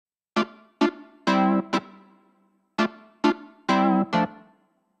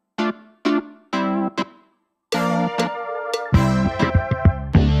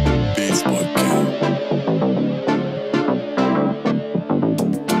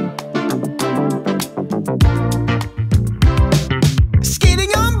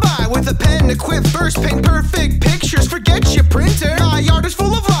to quit first, paint perfect pictures, forget your printer. My art is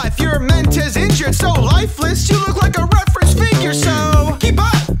full of life, your mentor's injured, so lifeless, you look like a reference figure. So keep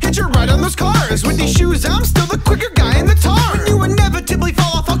up, hit your ride on those cars. With these shoes, I'm still the quicker guy in the tar. When you inevitably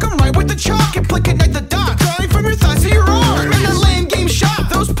fall off, I'll come right with the chalk and play connect the dots, drawing from your thighs to your arm. In a lame game shop,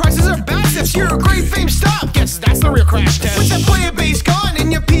 those prices are massive. You're a great fame stop. Guess that's the real crash test. With that player base gone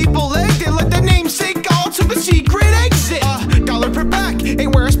and your people egged it, like the namesake all to the secret exit. $1 per pack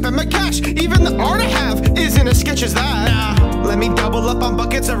ain't where I spend my cash. Even the art I have isn't as sketch as that. Nah, let me double up on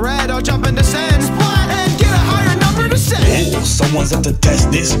buckets of red. I'll jump into sand, splat, and get a higher number to send. Oh, someone's out to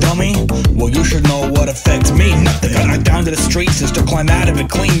test this dummy. Well, you should know what affects me. Nothing. Got knocked down to the streets and still climb out of it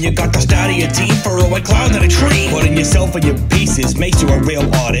clean. You got the start of your team for a white cloud in a tree. Putting yourself in your pieces makes you a real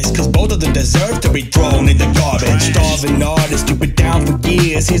artist, cause both of them deserve to be thrown in the garbage. Starving artist, you've been down for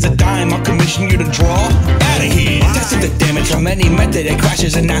years. Here's a dime, I'll commission you to draw. Outta here. Tested the damage from any method it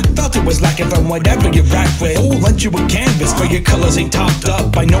crashes, and I felt it was lacking from whatever you rack with. Oh, lent you a canvas for your colors ain't topped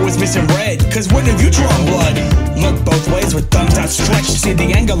up. I know it's missing red, cause when have you drawn blood? Look both ways with thumbs outstretched. See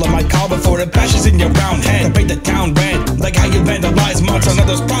the angle of my car before it bashes in your round head. To paint the town red, like how you vandalize marks on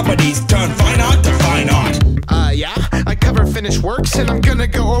others' properties. Turn fine art to fine art. Yeah, I cover finished works, and I'm gonna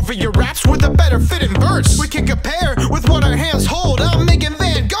go over your raps with a better fitting verse. We can compare with what our hands hold. I'm making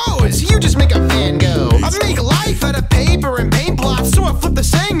Van Goghs, you just make a Van Gogh. I make life out of paper and paint blots, so I flip the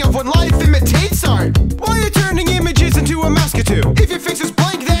saying of when life imitates art. While you're turning images into a musketeer. If your face is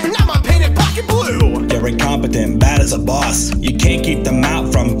blank, then I'm a painted pocket blue. You're incompetent, bad as a boss. You can't keep them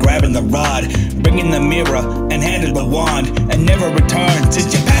out from grabbing the rod, bringing the mirror and handle the wand, and never return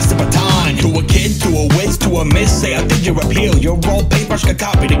since you passed the baton. To a kid, to a whiz, to a miss, say I did your appeal. Your roll papers could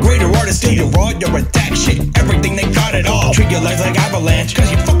copy the greater artist steal. Your raw, your attack shit, everything they got it all. Treat your life like Avalanche, cause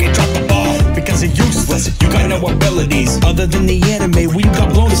you fucking dropped the ball. Because you're useless, you got no abilities other than the anime where you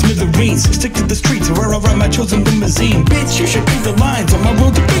got blown to smithereens. Stick to the streets where I ride my chosen limousine. Bitch, you should read the lines on my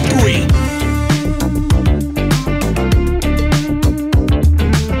road to victory.